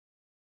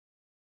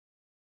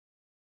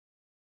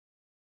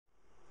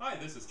Hi,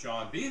 this is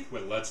John Beath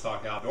with Let's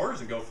Talk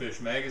Outdoors and Go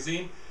Fish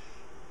Magazine.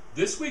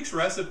 This week's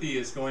recipe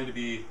is going to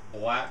be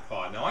black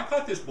cod. Now, I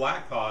caught this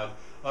black cod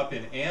up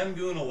in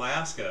Angoon,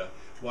 Alaska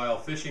while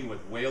fishing with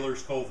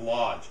Whalers Cove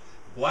Lodge.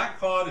 Black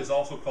cod is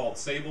also called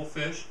sable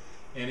fish,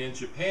 and in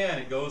Japan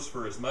it goes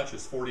for as much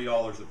as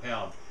 $40 a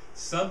pound.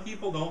 Some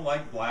people don't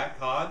like black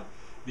cod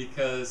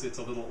because it's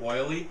a little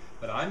oily,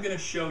 but I'm going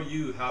to show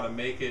you how to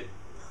make it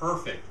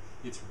perfect.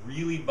 It's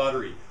really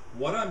buttery.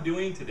 What I'm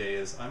doing today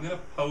is I'm going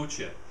to poach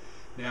it.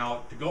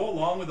 Now, to go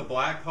along with the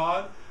black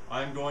cod,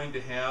 I'm going to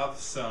have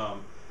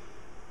some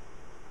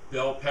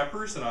bell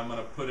peppers that I'm going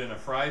to put in a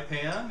fry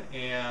pan,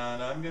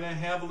 and I'm going to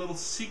have a little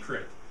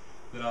secret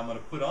that I'm going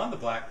to put on the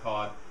black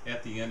cod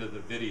at the end of the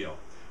video.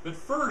 But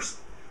first,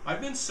 I've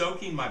been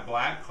soaking my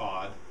black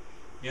cod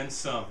in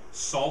some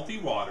salty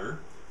water.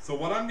 So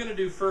what I'm going to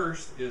do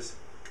first is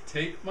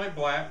take my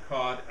black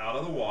cod out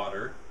of the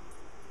water,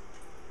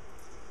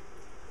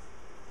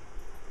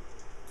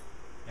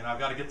 and I've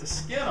got to get the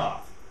skin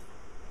off.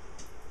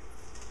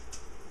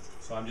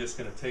 So I'm just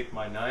going to take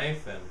my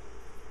knife and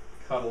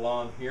cut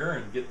along here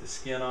and get the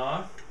skin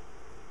off.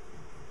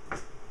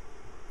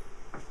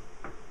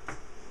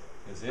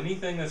 Because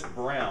anything that's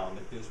brown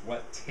is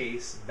what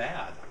tastes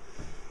bad.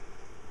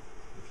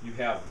 If you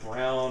have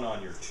brown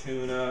on your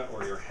tuna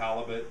or your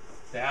halibut,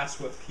 that's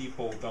what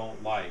people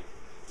don't like.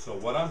 So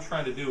what I'm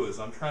trying to do is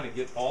I'm trying to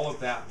get all of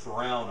that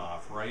brown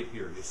off right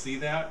here. You see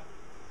that?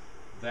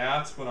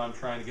 That's what I'm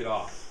trying to get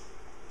off.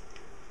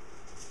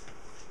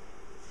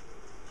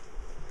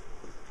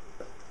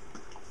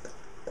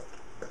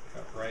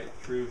 Right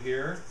through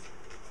here,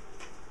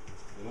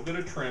 a little bit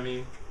of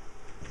trimming,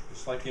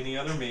 just like any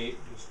other meat,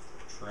 just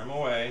trim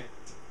away.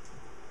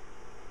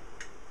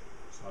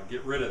 So I'll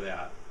get rid of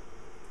that.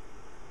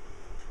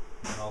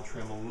 And I'll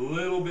trim a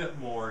little bit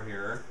more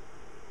here.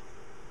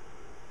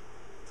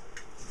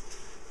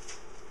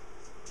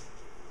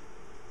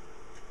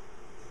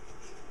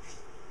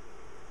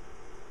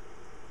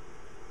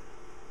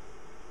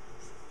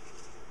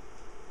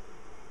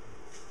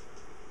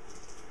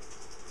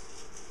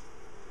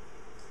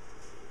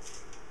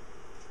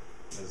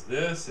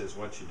 This is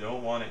what you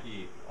don't want to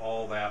eat,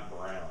 all that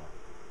brown.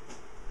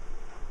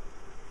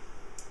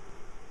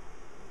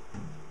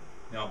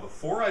 Now,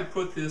 before I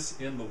put this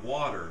in the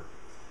water,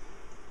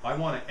 I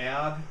want to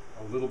add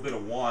a little bit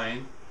of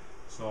wine.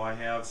 So I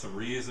have some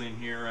Riesling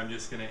here. I'm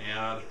just going to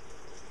add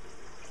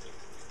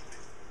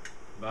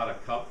about a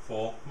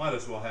cupful. Might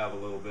as well have a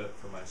little bit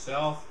for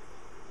myself.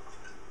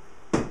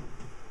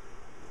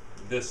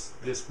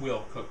 This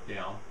will cook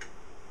down,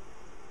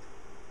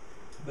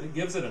 but it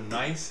gives it a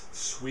nice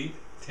sweet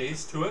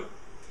taste to it.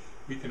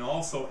 We can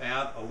also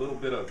add a little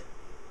bit of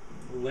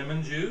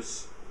lemon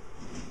juice.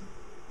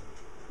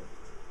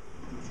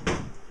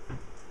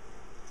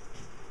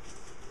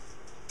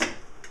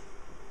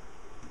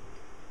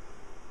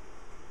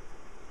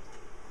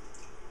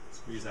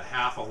 Squeeze a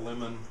half a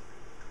lemon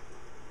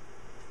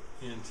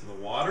into the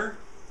water.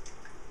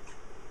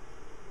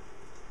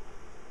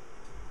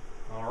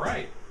 All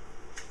right.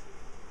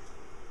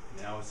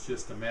 Now it's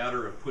just a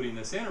matter of putting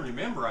this in. And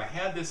remember, I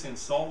had this in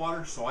salt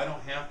water, so I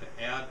don't have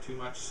to add too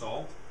much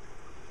salt.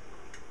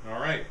 All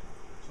right,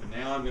 so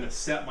now I'm going to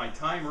set my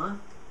timer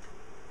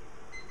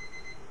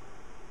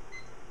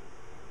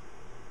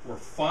for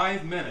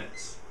 5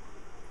 minutes.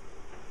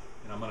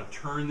 And I'm going to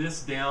turn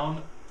this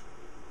down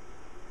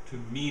to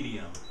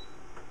medium.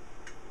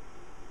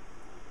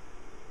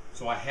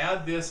 So I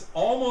had this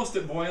almost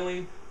at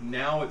boiling.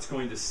 Now it's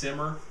going to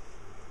simmer.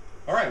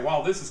 All right,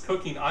 while this is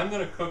cooking, I'm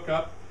going to cook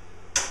up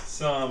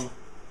some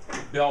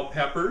bell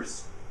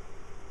peppers.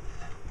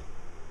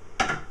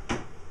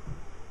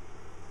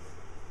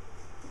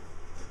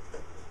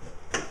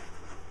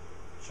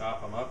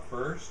 Chop them up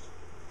first.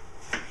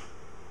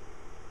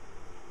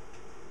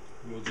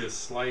 We'll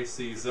just slice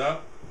these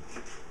up,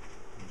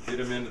 get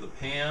them into the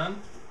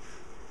pan.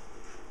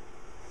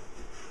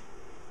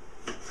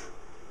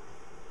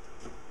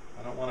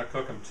 I don't want to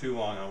cook them too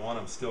long. I want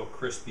them still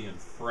crispy and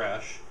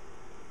fresh.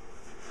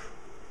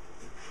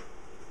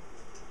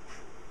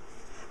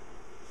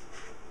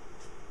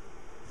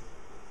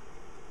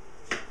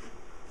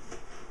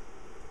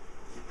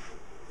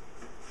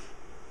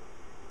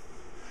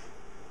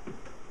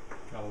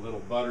 Got a little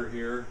butter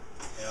here,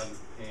 add to the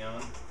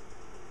pan.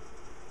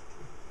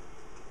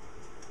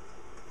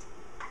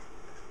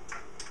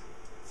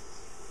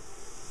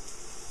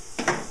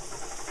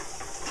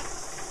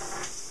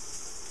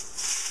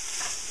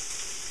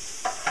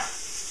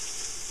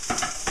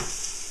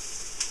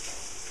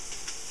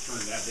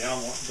 Turn that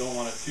down, don't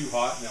want it too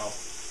hot. Now,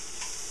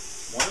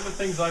 one of the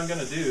things I'm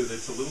going to do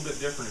that's a little bit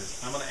different is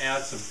I'm going to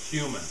add some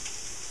cumin.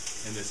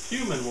 And this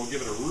cumin will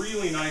give it a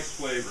really nice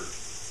flavor.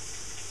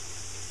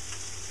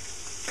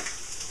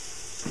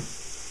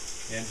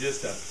 And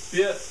just a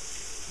bit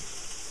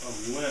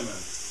of lemon.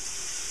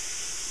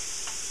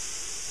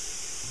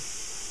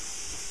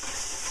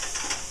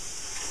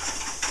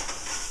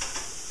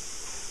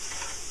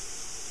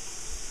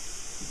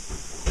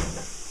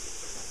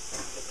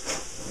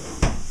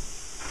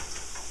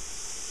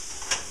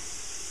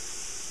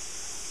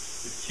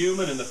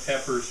 cumin and the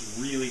peppers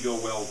really go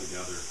well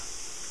together.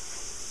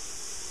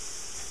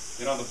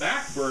 And on the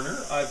back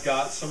burner, I've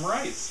got some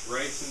rice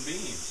and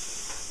beans.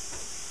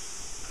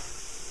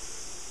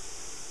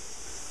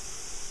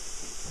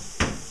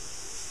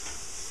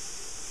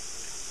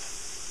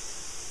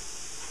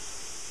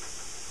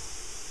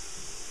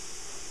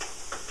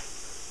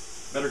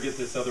 Better get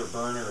this other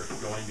burner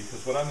going,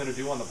 because what I'm going to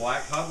do on the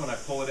black cod when I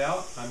pull it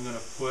out, I'm going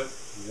to put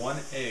 1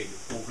 egg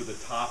over the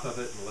top of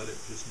it and let it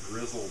just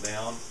drizzle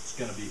down. It's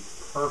going to be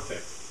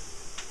perfect.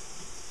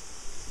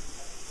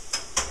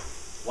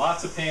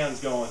 Lots of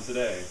pans going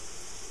today.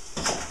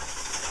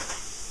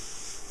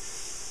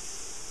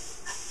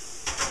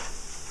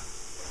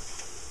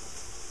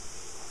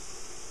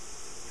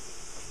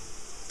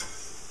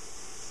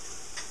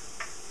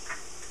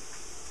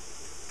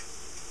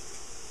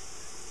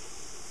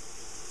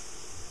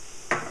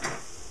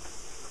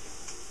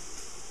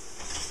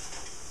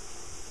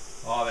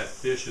 Oh, that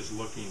fish is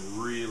looking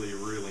really,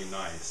 really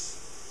nice.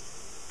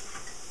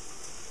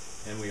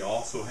 And we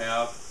also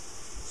have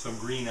some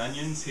green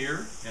onions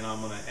here, and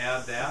I'm going to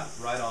add that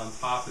right on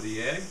top of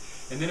the egg.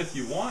 And then if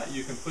you want,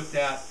 you can put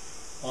that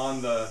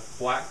on the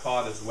black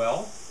cod as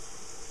well.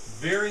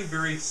 Very,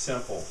 very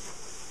simple.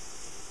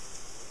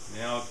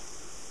 Now,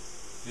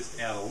 just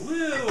add a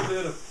little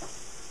bit of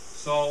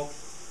salt,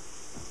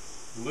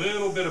 a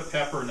little bit of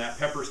pepper, and that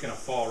pepper is going to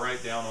fall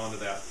right down onto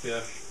that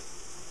fish.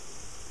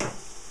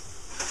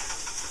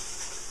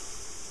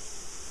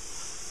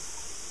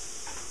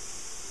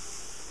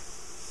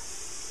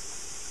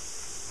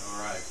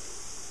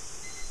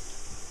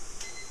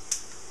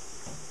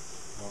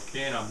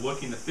 Okay, and I'm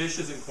looking, the fish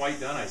isn't quite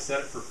done. I set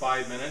it for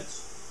 5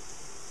 minutes.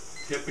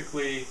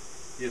 Typically,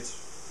 it's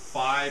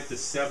 5 to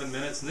 7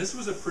 minutes, and this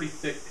was a pretty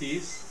thick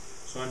piece,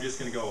 so I'm just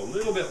going to go a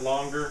little bit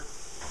longer.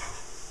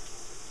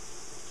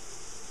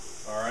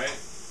 All right.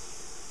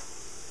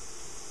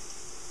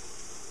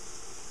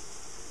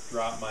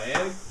 Drop my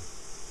egg.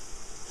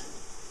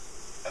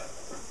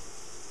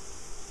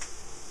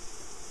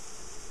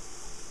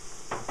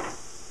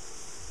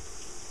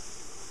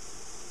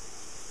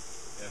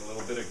 Add a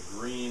little bit of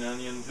green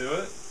onion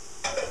to it.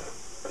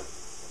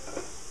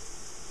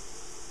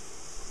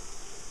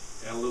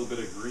 Add a little bit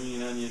of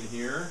green onion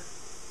here.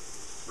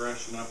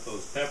 Freshen up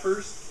those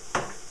peppers.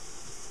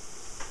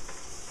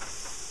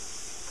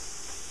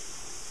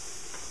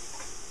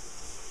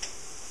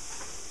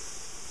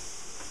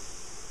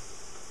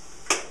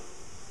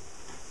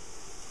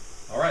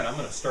 All right, I'm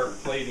going to start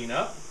plating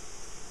up.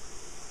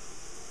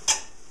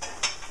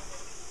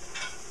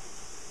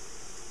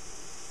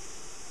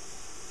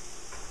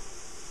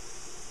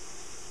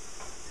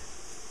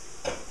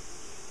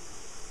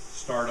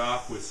 Start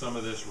off with some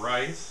of this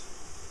rice.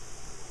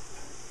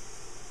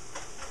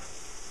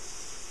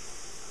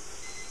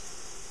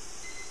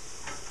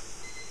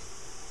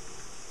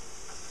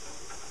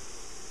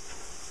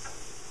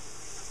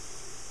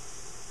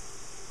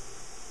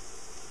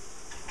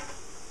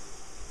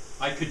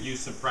 I could use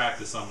some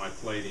practice on my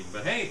plating,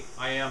 but hey,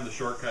 I am the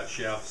shortcut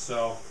chef,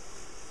 so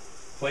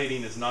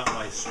plating is not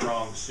my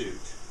strong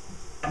suit.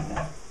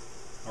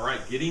 All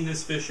right, getting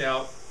this fish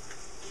out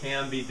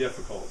can be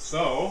difficult,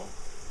 so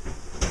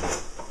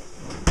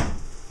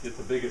get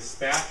the biggest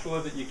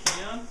spatula that you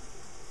can,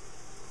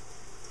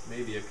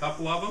 maybe a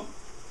couple of them.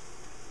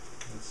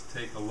 Let's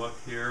take a look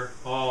here.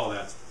 Oh,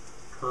 that's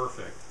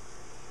perfect.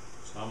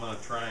 So I'm going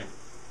to try and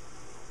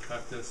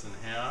cut this in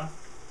half.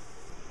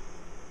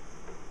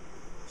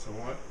 So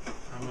what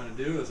I'm going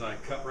to do is I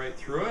cut right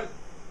through it.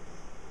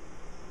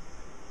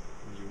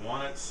 And you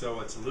want it so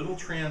it's a little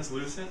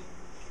translucent.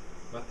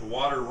 Let the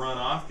water run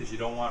off because you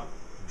don't want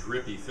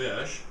drippy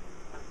fish.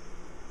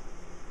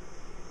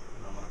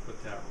 And I'm going to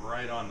put that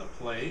right on the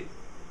plate.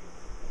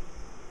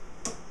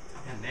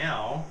 And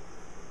now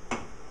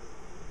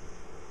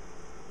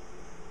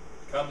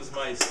comes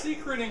my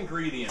secret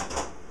ingredient.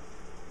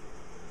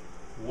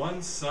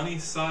 1 sunny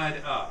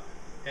side up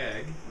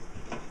egg.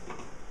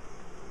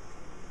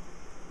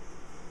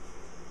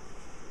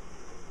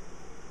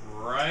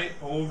 Right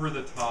over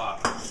the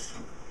top.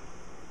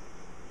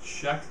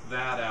 Check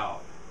that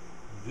out.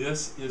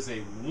 This is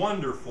a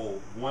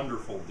wonderful,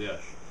 wonderful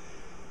dish.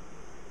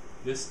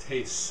 This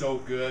tastes so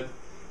good.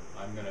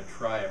 I'm going to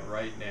try it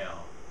right now.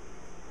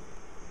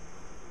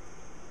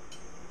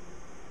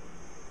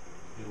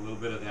 Get a little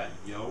bit of that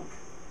yolk.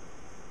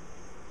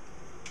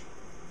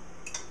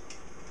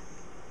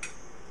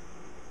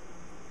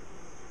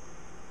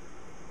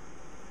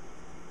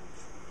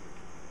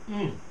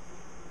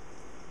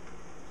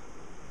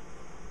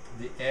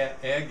 The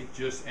egg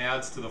just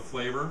adds to the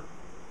flavor.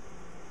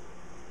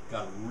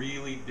 Got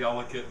really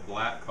delicate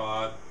black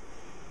cod,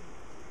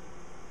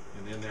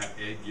 and then that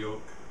egg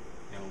yolk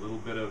and a little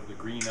bit of the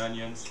green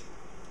onions.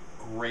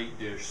 Great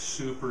dish,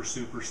 super,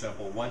 super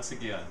simple. Once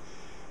again,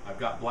 I've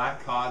got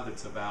black cod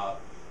that's about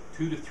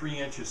 2 to 3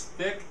 inches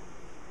thick.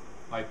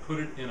 I put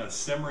it in a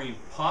simmering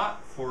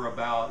pot for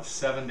about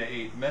 7 to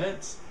 8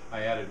 minutes.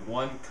 I added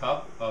 1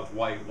 cup of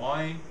white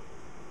wine,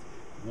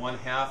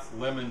 1/2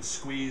 lemon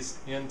squeezed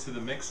into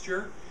the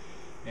mixture,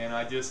 and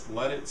I just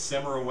let it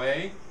simmer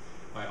away.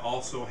 I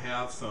also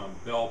have some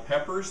bell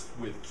peppers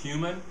with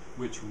cumin,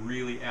 which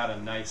really add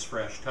a nice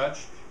fresh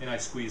touch, and I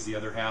squeeze the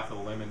other half of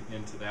the lemon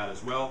into that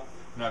as well.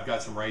 And I've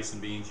got some rice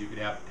and beans. You could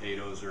have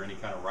potatoes or any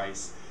kind of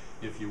rice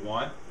if you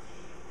want.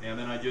 And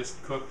then I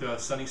just cooked a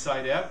sunny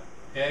side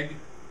egg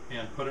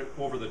and put it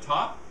over the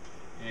top,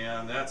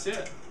 and that's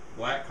it.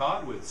 Black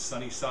cod with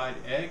sunny side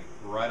egg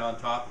right on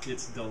top.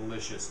 It's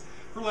delicious.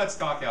 For Let's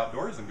Talk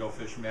Outdoors and Go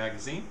Fishing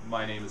Magazine,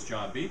 my name is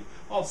John B.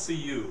 I'll see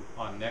you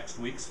on next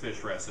week's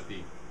fish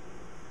recipe.